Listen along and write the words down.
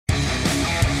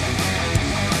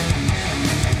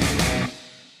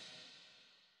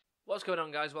What's going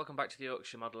on, guys? Welcome back to the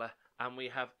Yorkshire Modeller, and we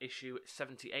have issue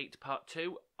 78 part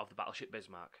 2 of the Battleship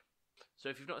Bismarck. So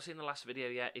if you've not seen the last video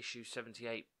yet, issue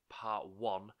 78 part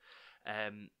 1,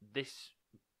 this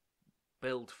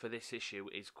build for this issue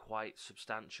is quite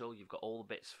substantial. You've got all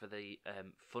the bits for the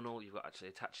funnel, you've got actually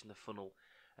attaching the funnel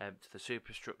to the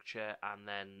superstructure, and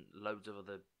then loads of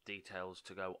other details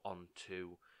to go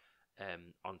onto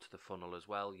the funnel as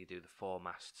well. You do the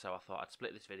foremast, so I thought I'd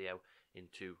split this video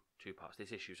into two parts.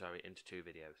 This issue, sorry, into two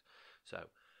videos. So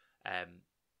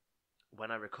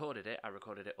when I recorded it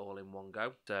all in one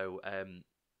go. So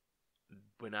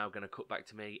we're now going to cut back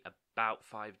to me about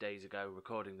 5 days ago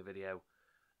recording the video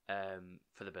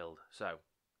for the build. So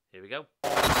here we go.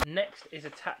 Next is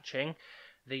attaching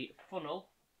the funnel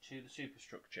to the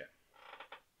superstructure.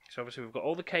 So obviously we've got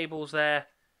all the cables there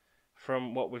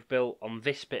from what we've built on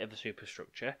this bit of the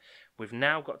superstructure. We've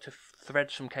now got to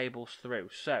thread some cables through.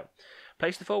 So,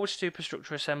 place the forward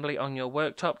superstructure assembly on your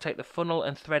worktop, take the funnel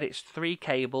and thread its 3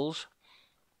 cables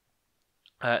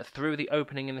through the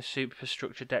opening in the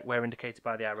superstructure deck where indicated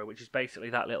by the arrow, which is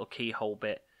basically that little keyhole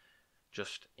bit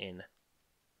just in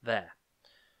there.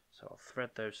 So I'll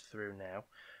thread those through now.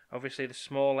 Obviously the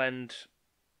small end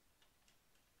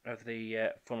of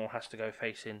the funnel has to go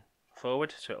facing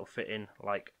forward, so it'll fit in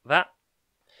like that.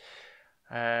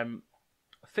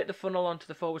 Fit the funnel onto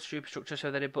the forward superstructure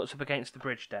so that it butts up against the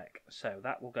bridge deck. So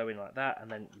that will go in like that, and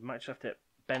then you might just have to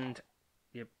bend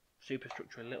your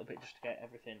superstructure a little bit just to get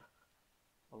everything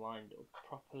aligned up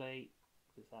properly,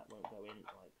 because that won't go in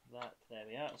like that. There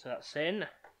we are. So that's in.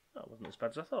 That wasn't as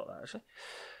bad as I thought, that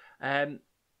actually.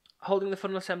 Holding the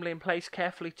funnel assembly in place,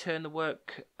 carefully turn the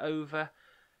work over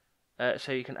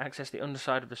so you can access the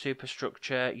underside of the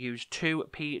superstructure. Use 2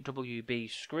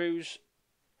 PWB screws,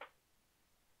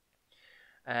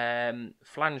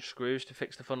 flange screws, to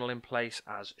fix the funnel in place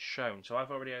as shown. So I've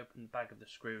already opened the bag of the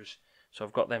screws, so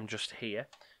I've got them just here.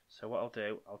 So what I'll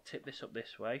do, I'll tip this up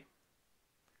this way,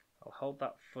 I'll hold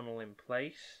that funnel in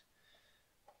place,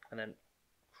 and then,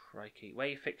 crikey, where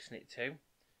you're fixing it to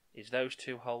is those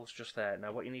 2 holes just there.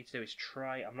 Now what you need to do is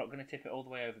try, I'm not going to tip it all the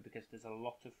way over because there's a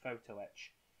lot of photo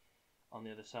etch on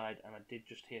the other side, and I did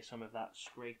just hear some of that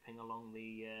scraping along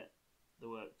the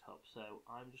worktop, so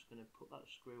I'm just going to put that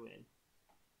screw in.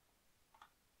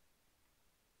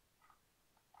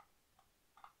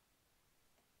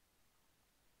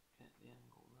 Get the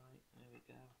angle right, there we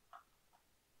go.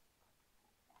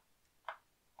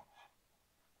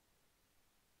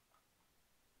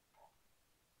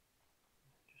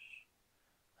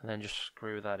 And then just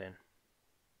screw that in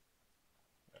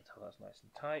until that's nice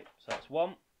and tight. So that's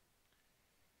one.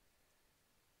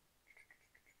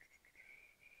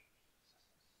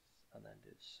 And then do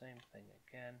the same thing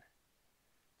again,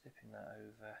 tipping that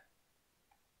over.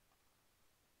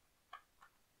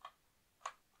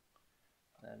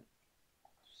 Then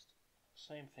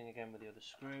same thing again with the other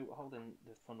screw, holding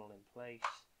the funnel in place,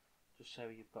 just so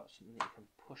you've got something that you can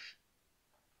push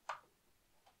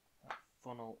that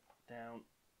funnel down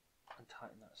and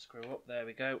tighten that screw up. There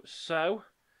we go. So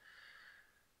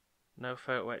no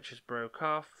photo etches broke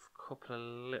off. Couple of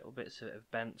little bits of it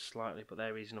have bent slightly, but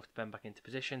they're easy enough to bend back into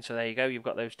position. So there you go, you've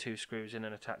got those 2 screws in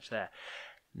and attached there.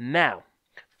 Now,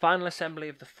 final assembly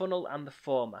of the funnel and the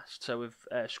foremast. So we've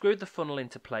screwed the funnel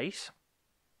into place.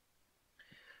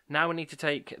 Now we need to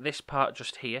take this part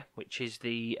just here, which is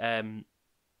the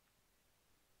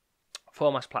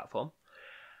foremast platform.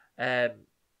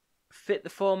 Fit the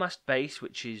foremast base,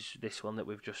 which is this one that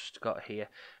we've just got here,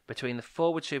 between the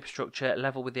forward superstructure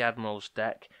level with the Admiral's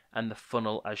deck and the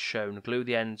funnel as shown. Glue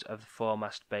the ends of the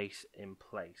foremast base in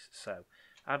place. So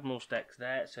Admiral's deck's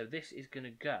there, so this is going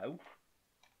to go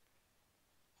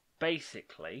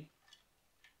basically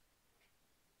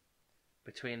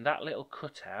between that little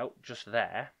cutout just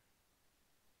there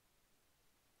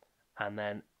and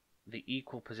then the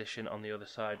equal position on the other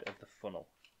side of the funnel.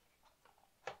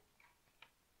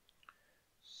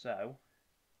 So,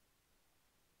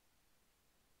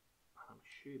 I'm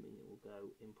assuming it will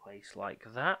go in place like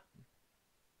that.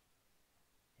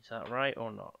 Is that right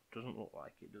or not? Doesn't look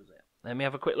like it, does it? Let me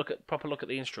have a quick proper look at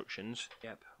the instructions.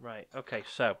 Yep, right. Okay,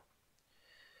 so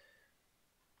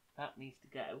that needs to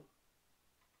go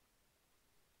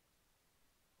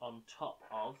on top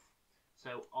of.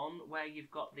 So on where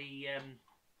you've got the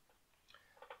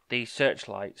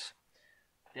searchlights,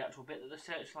 the actual bit that the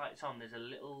searchlight's on, there's a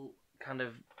little kind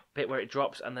of bit where it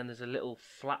drops, and then there's a little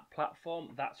flat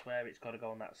platform. That's where it's got to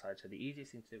go on that side. So the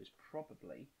easiest thing to do is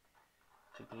probably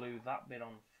to glue that bit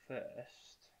on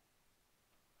first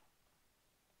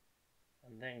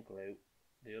and then glue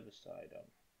the other side on.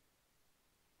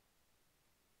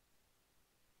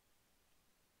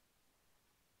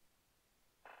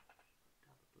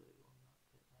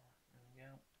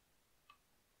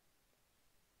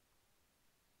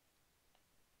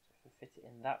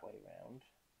 that way round,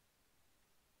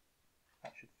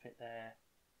 that should fit there.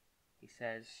 He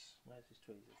says, where's his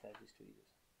tweezers? There's his tweezers.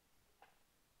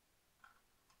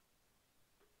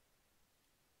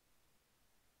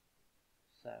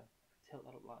 So, tilt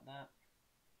that up like that,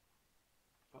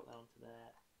 drop that onto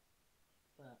there,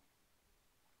 that,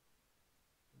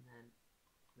 and then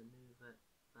manoeuvre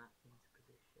that into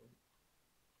position.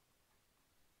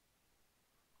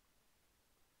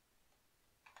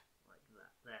 Like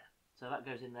that, there. So that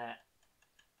goes in there,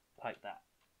 like that.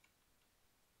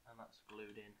 And that's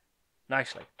glued in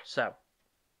nicely. So,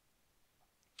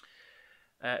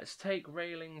 let's take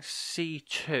railing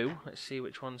C2. Let's see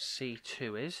which one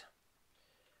C2 is.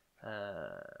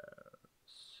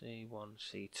 C1,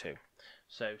 C2.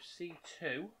 So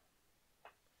C2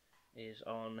 is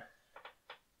on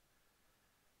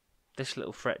this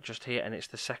little fret just here, and it's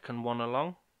the second one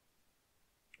along,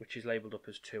 which is labelled up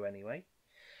as 2 anyway.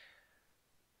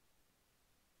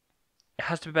 It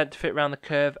has to be bent to fit around the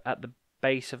curve at the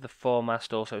base of the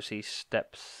foremast, also see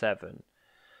step 7.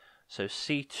 So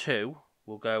C2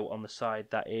 will go on the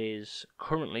side that is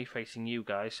currently facing you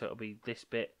guys, so it'll be this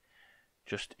bit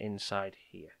just inside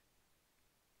here.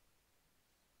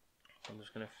 So I'm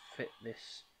just going to flip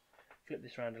this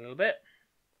around a little bit.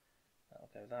 That'll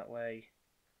go that way,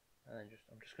 and then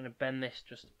I'm just going to bend this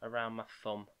just around my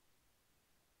thumb,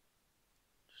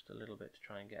 just a little bit to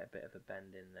try and get a bit of a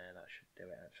bend in there. That should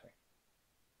do it actually.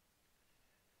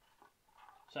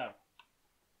 So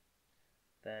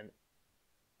then,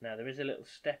 now there is a little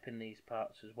step in these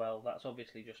parts as well. That's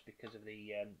obviously just because of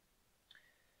the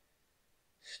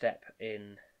step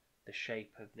in the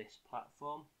shape of this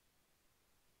platform.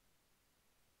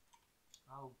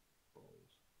 Oh,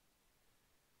 balls.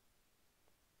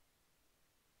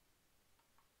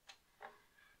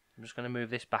 I'm just going to move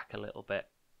this back a little bit.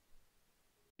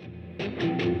 There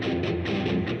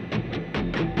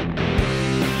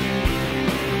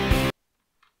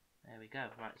we go.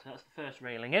 Right, so that's the first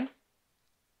railing in.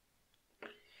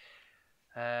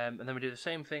 And then we do the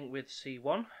same thing with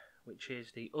C1, which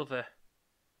is the other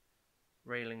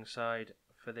railing side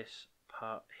for this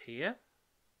part here.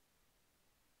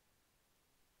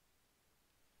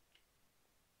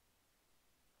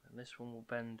 And this one will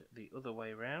bend the other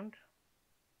way round.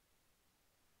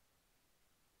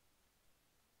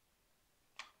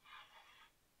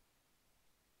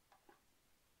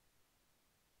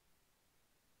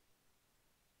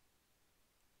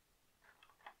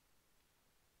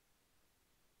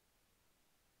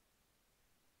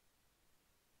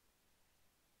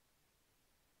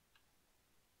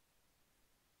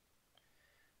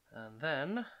 And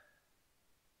then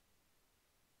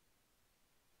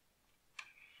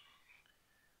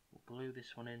we'll glue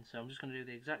this one in. So I'm just going to do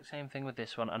the exact same thing with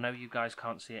this one. I know you guys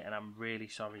can't see it, and I'm really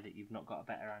sorry that you've not got a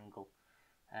better angle.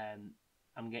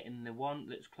 I'm getting the one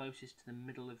that's closest to the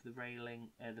middle of the railing,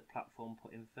 the platform,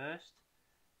 put in first.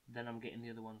 Then I'm getting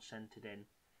the other one centered in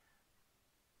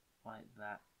like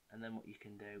that. And then what you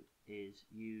can do is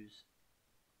use,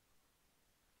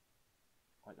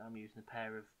 like I'm using a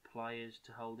pair of pliers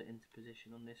to hold it into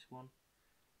position on this one.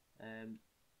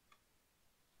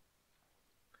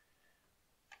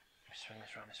 Swing this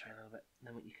around this way a little bit.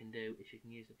 Then what you can do is you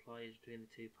can use the pliers between the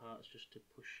two parts just to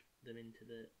push them into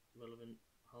the relevant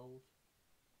holes.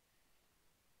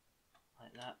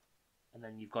 Like that. And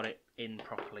then you've got it in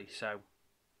properly. So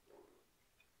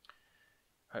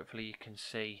hopefully you can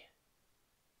see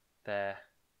there.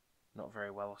 Not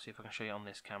very well. I'll see if I can show you on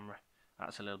this camera.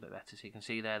 That's a little bit better. So you can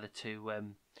see there the two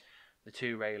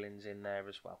railings in there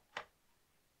as well.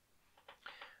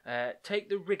 Take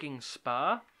the rigging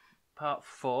spar, part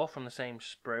 4 from the same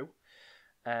sprue.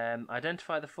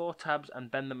 Identify the 4 tabs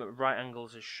and bend them at right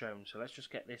angles as shown. So let's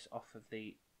just get this off of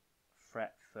the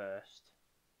fret first.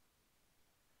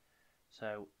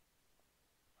 So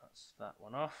that's that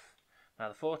one off. Now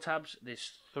the 4 tabs,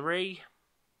 there's 3. Let me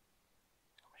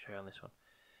show you on this one.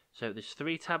 So there's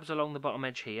 3 tabs along the bottom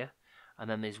edge here, and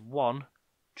then there's 1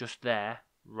 just there,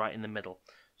 right in the middle.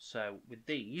 So with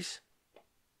these,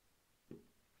 we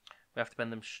have to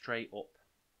bend them straight up.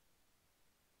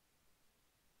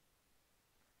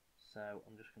 So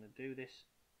I'm just going to do this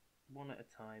one at a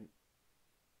time.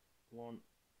 1,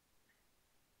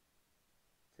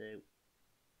 2,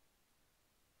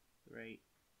 3.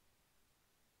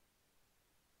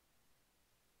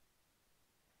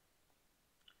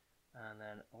 And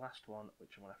then the last one,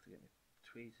 which I'm going to have to get my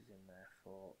tweezers in there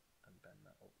for, and bend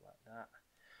that up like that.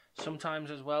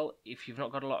 Sometimes as well, if you've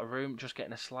not got a lot of room, just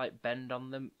getting a slight bend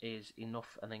on them is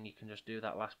enough, and then you can just do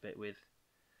that last bit with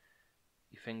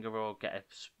your finger, or get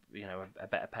a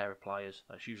better pair of pliers.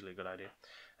 That's usually a good idea.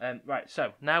 Right,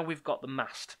 so now we've got the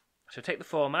mast So take the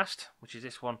foremast, which is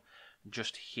this one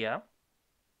just here.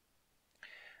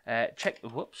 Check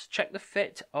the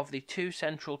fit of the 2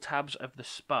 central tabs of the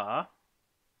spar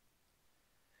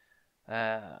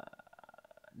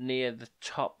near the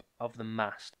top of the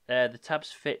mast. The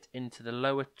tabs fit into the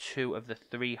lower 2 of the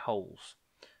 3 holes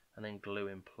and then glue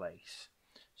in place.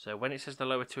 So when it says the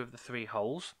lower 2 of the 3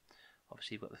 holes,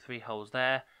 obviously you've got the 3 holes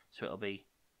there, so it'll be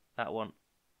that one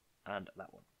and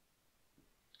that one.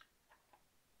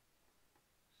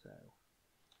 So,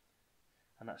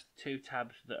 and that's the 2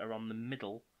 tabs that are on the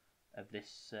middle of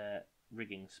this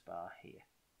rigging spar here.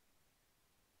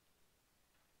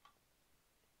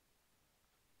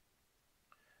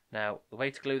 Now, the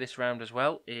way to glue this round as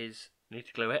well is you need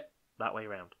to glue it that way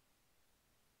round.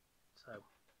 So,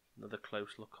 another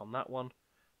close look on that one,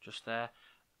 just there,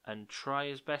 and try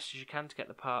as best as you can to get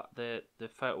the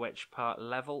photo etch part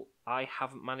level. I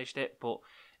haven't managed it, but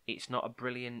it's not a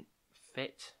brilliant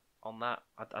fit on that.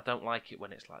 I don't like it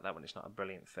when it's like that, when it's not a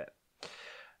brilliant fit.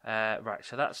 Right,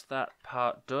 so that's that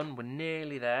part done. We're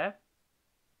nearly there.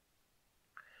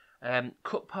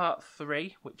 Cut part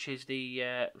 3, which is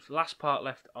the last part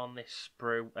left on this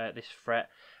sprue, this fret,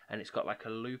 and it's got like a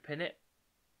loop in it.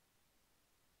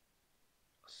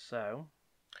 So,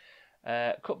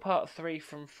 cut part 3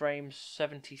 from frame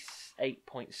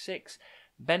 78.6,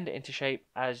 bend it into shape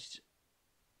as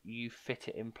you fit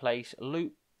it in place.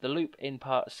 The loop in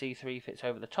part C3 fits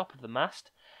over the top of the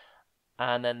mast,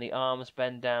 and then the arms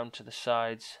bend down to the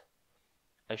sides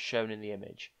as shown in the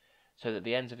image, so that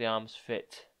the ends of the arms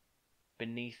fit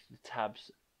beneath the tabs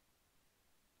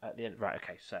at the end. Right,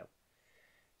 okay, so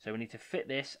we need to fit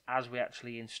this as we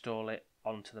actually install it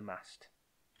onto the mast.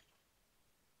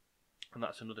 And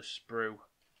that's another sprue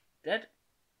dead.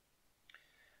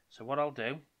 So what I'll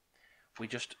do,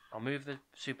 I'll move the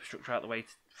superstructure out of the way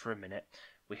for a minute.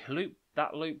 We loop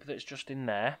that loop that's just in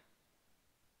there.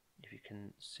 If you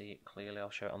can see it clearly, I'll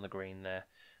show it on the green there.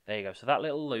 There you go. So that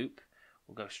little loop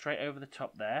will go straight over the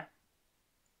top there,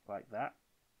 like that.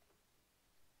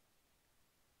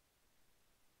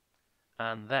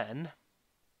 And then,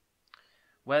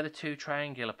 where the 2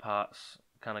 triangular parts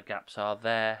kind of gaps are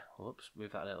there, whoops,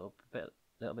 move that a little bit,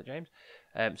 James.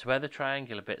 So where the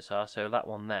triangular bits are, so that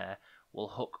one there, will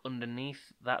hook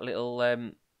underneath that little,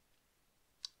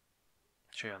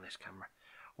 show you on this camera,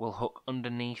 will hook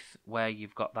underneath where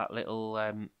you've got that little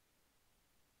kind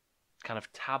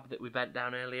of tab that we bent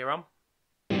down earlier on.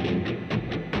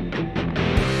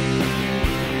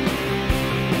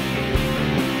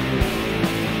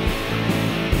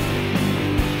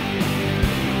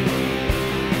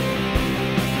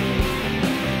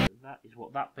 That is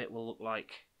what that bit will look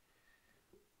like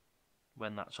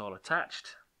when that's all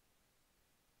attached.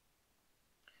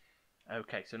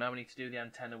 Okay, so now we need to do the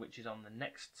antenna, which is on the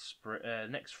next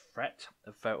fret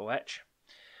of photo etch.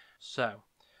 So,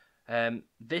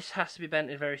 this has to be bent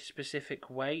in a very specific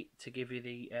way to give you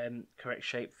the correct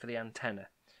shape for the antenna.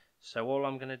 So all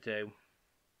I'm going to do,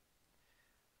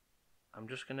 I'm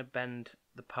just going to bend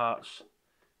the parts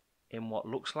in what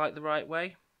looks like the right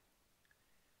way,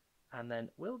 and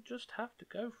then we'll just have to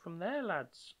go from there,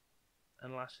 lads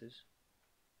and lasses.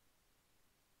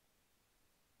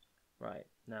 Right,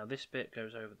 now this bit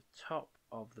goes over the top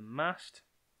of the mast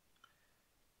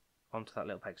onto that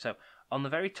little peg. So on the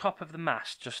very top of the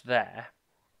mast, just there,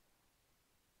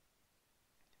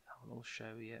 that one will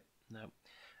show you. No,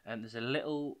 there's a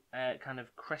little kind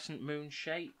of crescent moon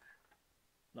shape,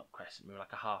 not crescent moon,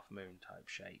 like a half moon type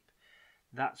shape.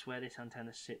 That's where this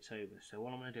antenna sits over. So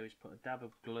what I'm going to do is put a dab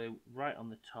of glue right on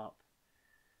the top,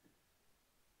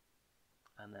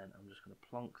 and then I'm just going to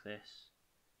plonk this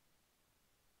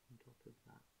on top of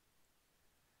that.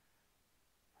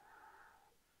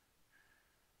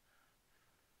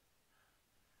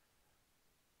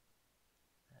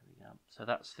 There we go. So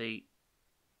that's the,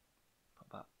 put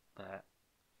that there.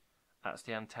 That's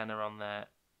the antenna on there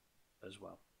as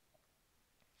well.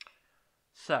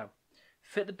 So,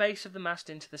 fit the base of the mast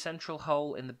into the central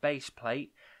hole in the base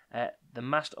plate. The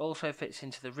mast also fits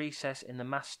into the recess in the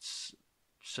mast's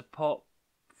support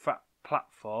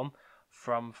platform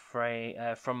from frame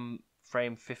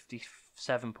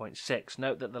 57.6.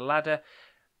 Note that the ladder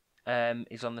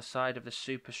is on the side of the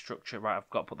superstructure. Right, I've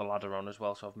got to put the ladder on as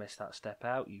well, so I've missed that step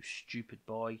out, you stupid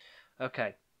boy.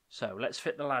 Okay, so let's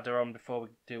fit the ladder on before we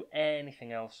do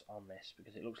anything else on this,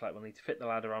 because it looks like we'll need to fit the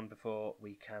ladder on before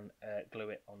we can glue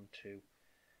it onto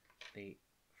the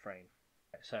frame.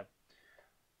 Okay, so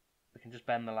we can just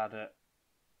bend the ladder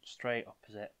straight up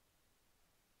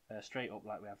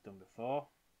like we have done before.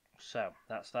 So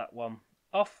that's that one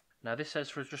off. Now this says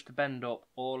for us just to bend up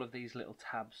all of these little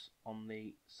tabs on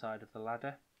the side of the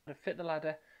ladder. To fit the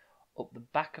ladder up the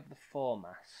back of the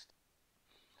foremast,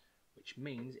 which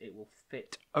means it will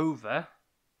fit over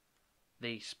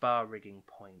the spar rigging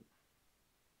point.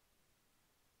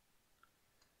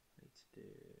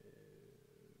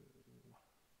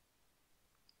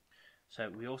 So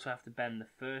we also have to bend the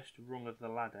first rung of the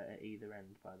ladder at either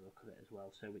end by the look of it as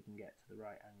well, so we can get to the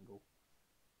right angle.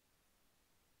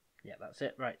 Yeah, that's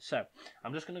it. Right, so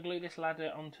I'm just going to glue this ladder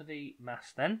onto the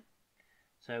mast then.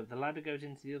 So the ladder goes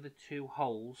into the other two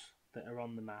holes that are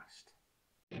on the mast.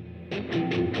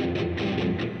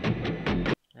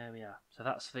 There we are. So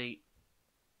that's the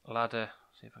ladder.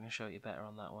 See if I can show you better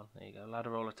on that one. There you go.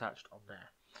 Ladder all attached on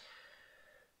there.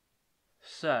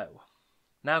 So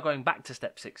now going back to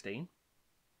step 16.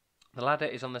 The ladder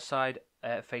is on the side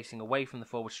facing away from the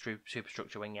forward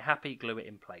superstructure. When you're happy, glue it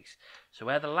in place. So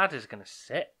where the ladder is going to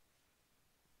sit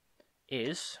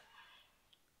is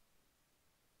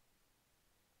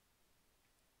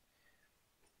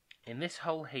in this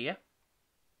hole here.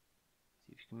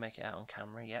 See if you can make it out on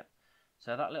camera. Yep.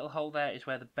 So that little hole there is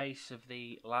where the base of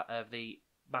the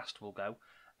mast will go,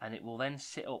 and it will then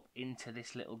sit up into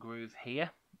this little groove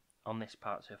here on this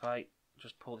part. So if I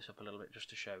just pull this up a little bit just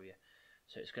to show you.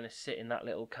 So it's going to sit in that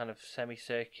little kind of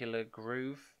semicircular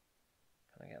groove.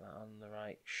 Can I get that on the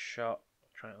right shot? I'll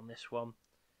try it on this one.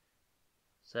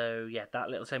 So yeah, that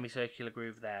little semicircular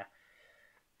groove there.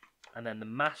 And then the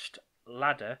mast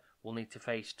ladder will need to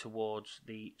face towards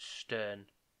the stern.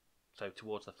 So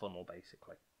towards the funnel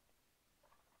basically.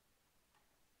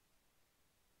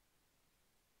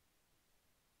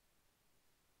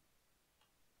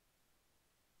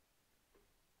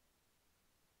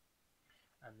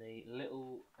 And the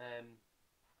little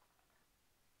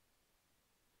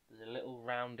there's a little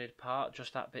rounded part,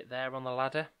 just that bit there on the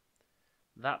ladder.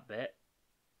 That bit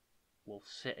will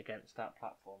sit against that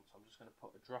platform. So I'm just going to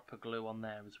put a drop of glue on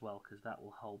there as well, because that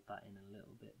will hold that in a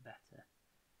little bit better.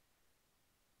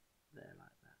 There,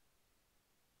 like that.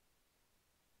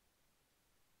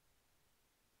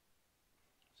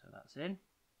 So that's in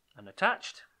and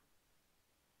attached.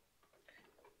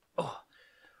 Oh,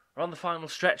 we're on the final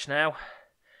stretch now.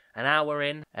 An hour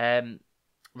in.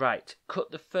 Right,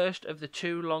 cut the first of the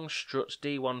two long struts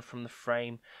D1 from the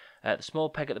frame. The small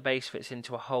peg at the base fits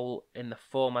into a hole in the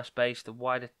foremast base. The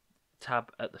wider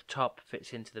tab at the top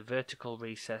fits into the vertical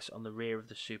recess on the rear of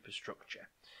the superstructure.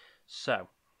 So,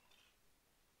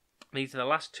 these are the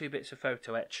last two bits of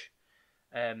photo etch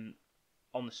on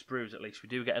the sprues at least. We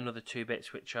do get another two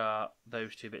bits, which are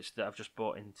those two bits that I've just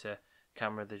brought into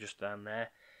camera. They're just down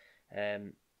there.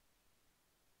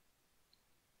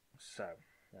 So,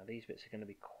 now these bits are going to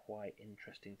be quite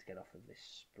interesting to get off of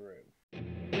this sprue.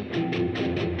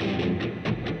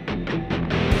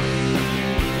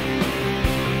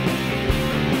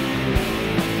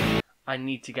 I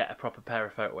need to get a proper pair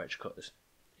of photo etch cutters,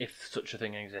 if such a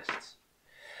thing exists.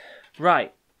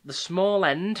 Right, the small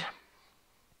end,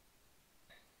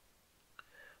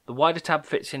 the wider tab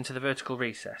fits into the vertical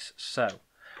recess. So,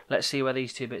 let's see where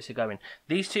these two bits are going.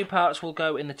 These two parts will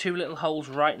go in the two little holes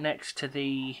right next to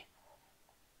the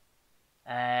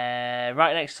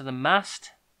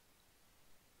mast,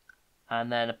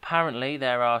 and then apparently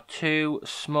there are two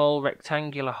small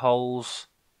rectangular holes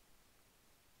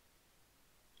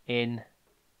in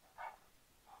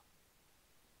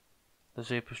the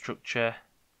superstructure.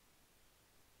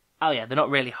 Oh yeah, they're not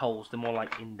really holes, they're more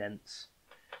like indents.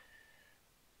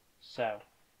 So,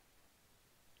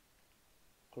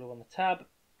 glue on the tab.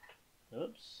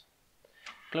 Oops.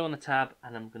 Glue on the tab,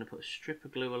 and I'm going to put a strip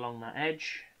of glue along that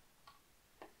edge.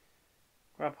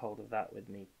 Grab hold of that with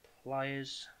me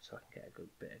pliers so I can get a good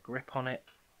bit of grip on it.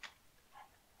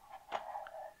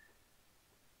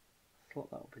 Slot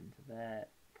that up into there,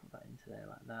 put that into there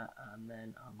like that, and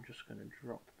then I'm just going to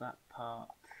drop that part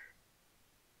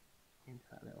into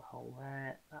that little hole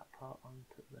there, that part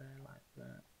onto there like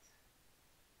that.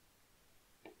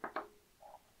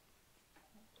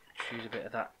 Just use a bit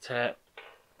of that. So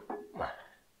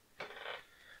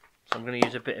I'm going to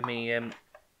use a bit of me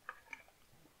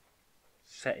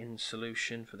setting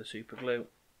solution for the super glue.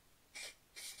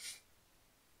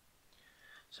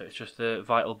 So it's just the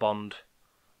Vital Bond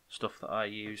stuff that I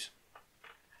use.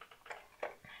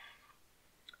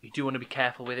 You do want to be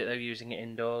careful with it though, using it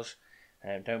indoors.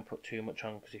 Don't put too much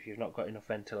on, because if you've not got enough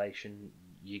ventilation,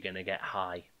 you're going to get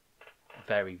high.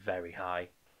 Very, very high.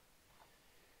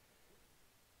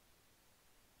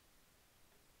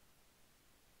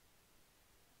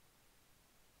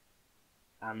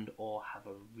 And or have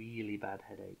a really bad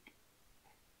headache.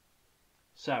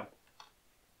 So,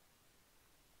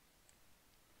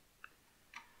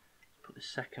 put the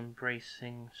second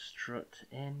bracing strut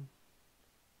in.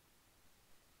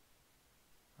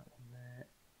 That one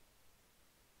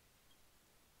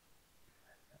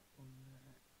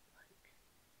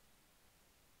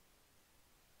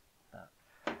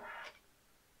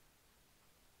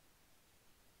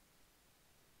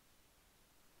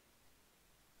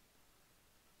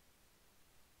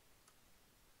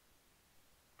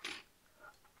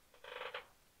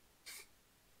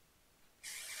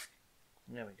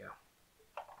There we go.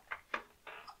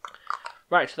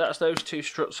 Right, so that's those two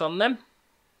struts on them.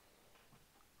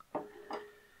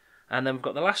 And then we've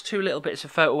got the last two little bits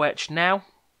of photo etch now.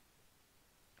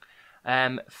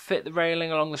 Fit the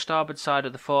railing along the starboard side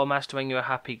of the foremast when you're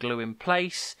happy, glue in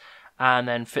place. And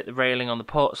then fit the railing on the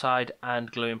port side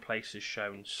and glue in place as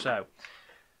shown. So,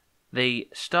 the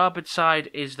starboard side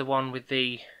is the one with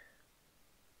the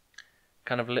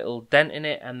kind of little dent in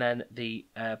it. And then the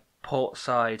port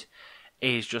side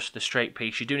is just the straight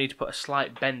piece. You do need to put a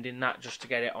slight bend in that just to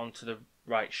get it onto the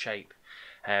right shape.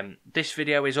 This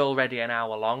video is already an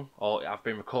hour long, or I've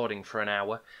been recording for an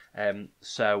hour,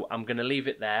 so I'm going to leave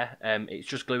it there. It's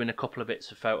just gluing a couple of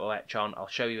bits of photo etch on. I'll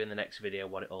show you in the next video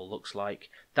what it all looks like.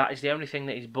 That is the only thing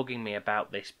that is bugging me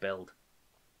about this build.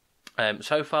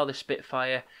 So far the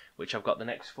Spitfire, which I've got the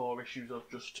next 4 issues of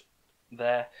just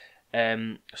there,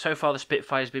 so far the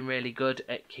Spitfire has been really good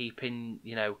at keeping,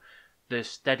 you know, the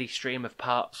steady stream of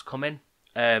parts coming.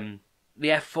 The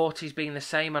F40's been the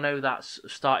same. I know that's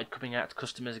started coming out to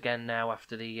customers again now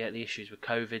after the issues with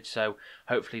COVID, so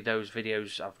hopefully those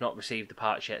videos, I've not received the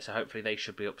parts yet, so hopefully they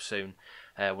should be up soon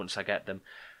once I get them.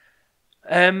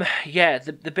 Yeah,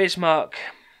 the Bismarck,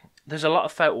 there's a lot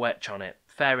of photo etch on it,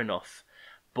 fair enough,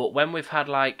 but when we've had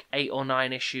like 8 or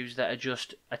 9 issues that are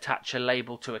just attach a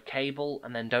label to a cable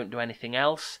and then don't do anything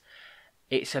else,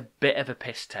 it's a bit of a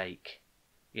piss take.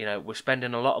 You know, we're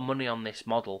spending a lot of money on this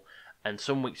model, and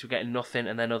some weeks we're getting nothing,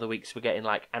 and then other weeks we're getting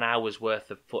like an hour's worth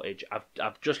of footage.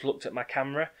 I've just looked at my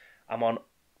camera. I'm on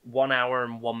 1 hour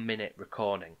and 1 minute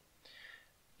recording.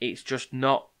 It's just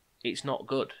not. It's not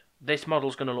good. This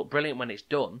model's going to look brilliant when it's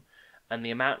done, and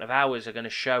the amount of hours are going to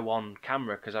show on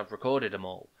camera because I've recorded them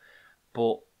all.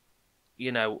 But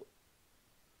you know,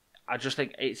 I just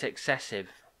think it's excessive.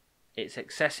 It's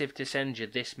excessive to send you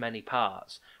this many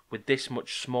parts with this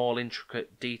much small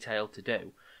intricate detail to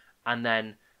do, and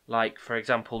then, like for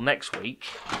example, next week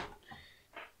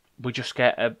we just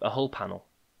get a hull panel.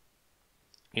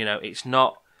 You know, it's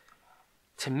not,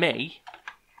 to me,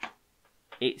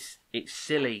 it's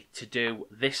silly to do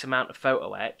this amount of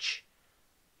photo etch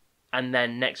and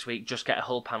then next week just get a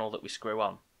hull panel that we screw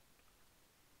on.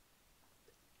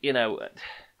 You know,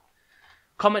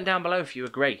 comment down below if you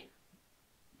agree,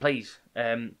 please.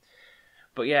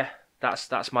 But yeah,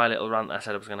 that's my little rant that I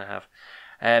said I was going to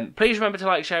have. Please remember to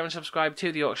like, share and subscribe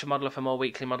to the Yorkshire Modeller for more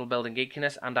weekly model building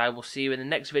geekiness, and I will see you in the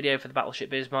next video for the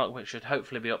Battleship Bismarck, which should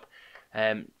hopefully be up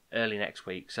early next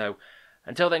week. So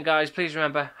until then guys, please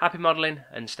remember, happy modelling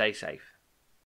and stay safe.